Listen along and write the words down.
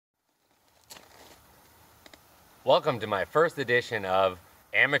Welcome to my first edition of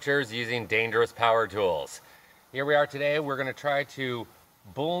Amateurs Using Dangerous Power Tools. Here we are today. We're going to try to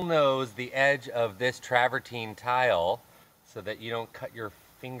bullnose the edge of this travertine tile so that you don't cut your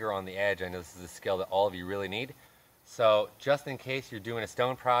finger on the edge. I know this is a skill that all of you really need. So just in case you're doing a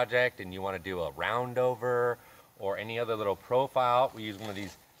stone project and you want to do a round over or any other little profile, we use one of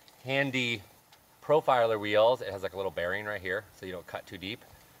these handy profiler wheels. It has like a little bearing right here so you don't cut too deep.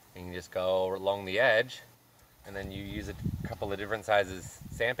 And you can just go along the edge. And then you use a couple of different sizes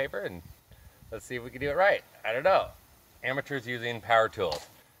sandpaper and let's see if we can do it right. I don't know. Amateurs using power tools.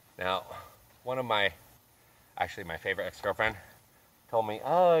 Now, one of my favorite ex-girlfriend told me,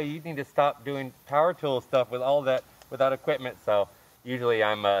 oh, you need to stop doing power tool stuff with all that, without equipment. So usually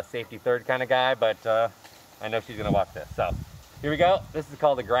I'm a safety third kind of guy, but I know she's gonna watch this. So here we go. This is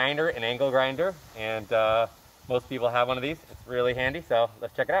called a grinder, an angle grinder. And most people have one of these. It's really handy, so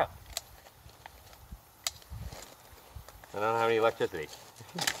let's check it out. I don't have any electricity.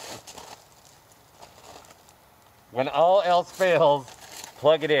 When all else fails,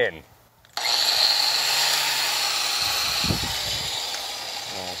 plug it in.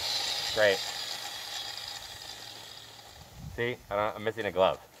 Oh, great. See, I'm missing a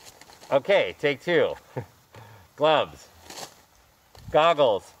glove. Okay, take two. Gloves,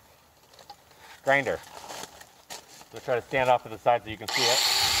 goggles, grinder. We'll try to stand off to the side so you can see it.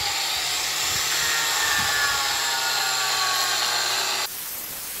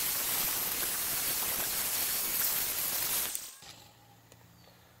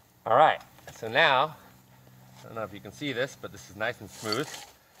 All right, so now, I don't know if you can see this, but this is nice and smooth.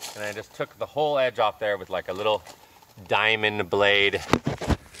 And I just took the whole edge off there with like a little diamond blade.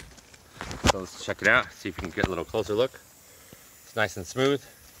 So let's check it out, see if we can get a little closer look. It's nice and smooth.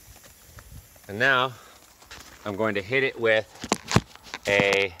 And now, I'm going to hit it with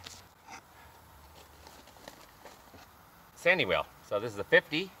a sanding wheel. So this is a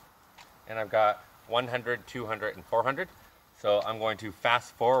 50, and I've got 100, 200, and 400. So I'm going to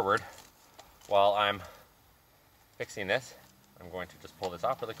fast forward while I'm fixing this. I'm going to just pull this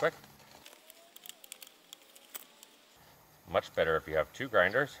off really quick. Much better if you have two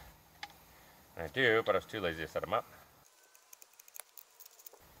grinders. And I do, but I was too lazy to set them up.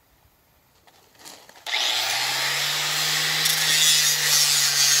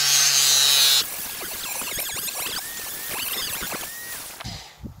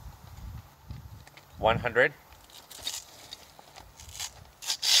 $100.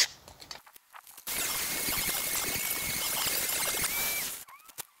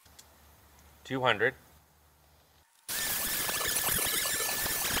 200,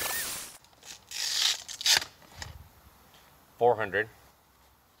 400,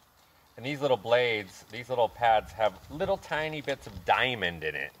 and these little blades, these little pads have little tiny bits of diamond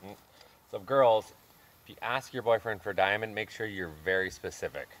in it. So girls, if you ask your boyfriend for diamond, make sure you're very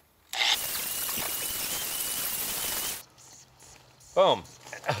specific. Boom.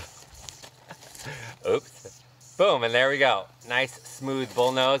 Oops. Boom, and there we go. Nice, smooth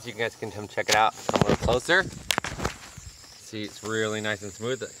bullnose. You guys can come check it out. Come a little closer. See, it's really nice and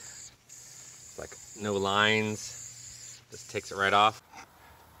smooth. It's like no lines. Just takes it right off.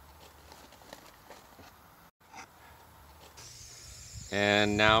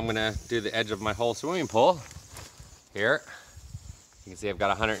 And now I'm gonna do the edge of my whole swimming pool here. You can see I've got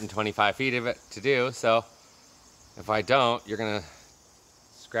 125 feet of it to do, so if I don't, you're gonna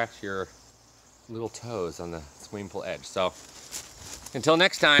scratch your little toes on the swimming pool edge. So until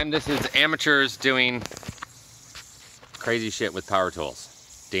next time, this is amateurs doing crazy shit with power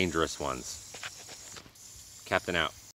tools. Dangerous ones. Captain out.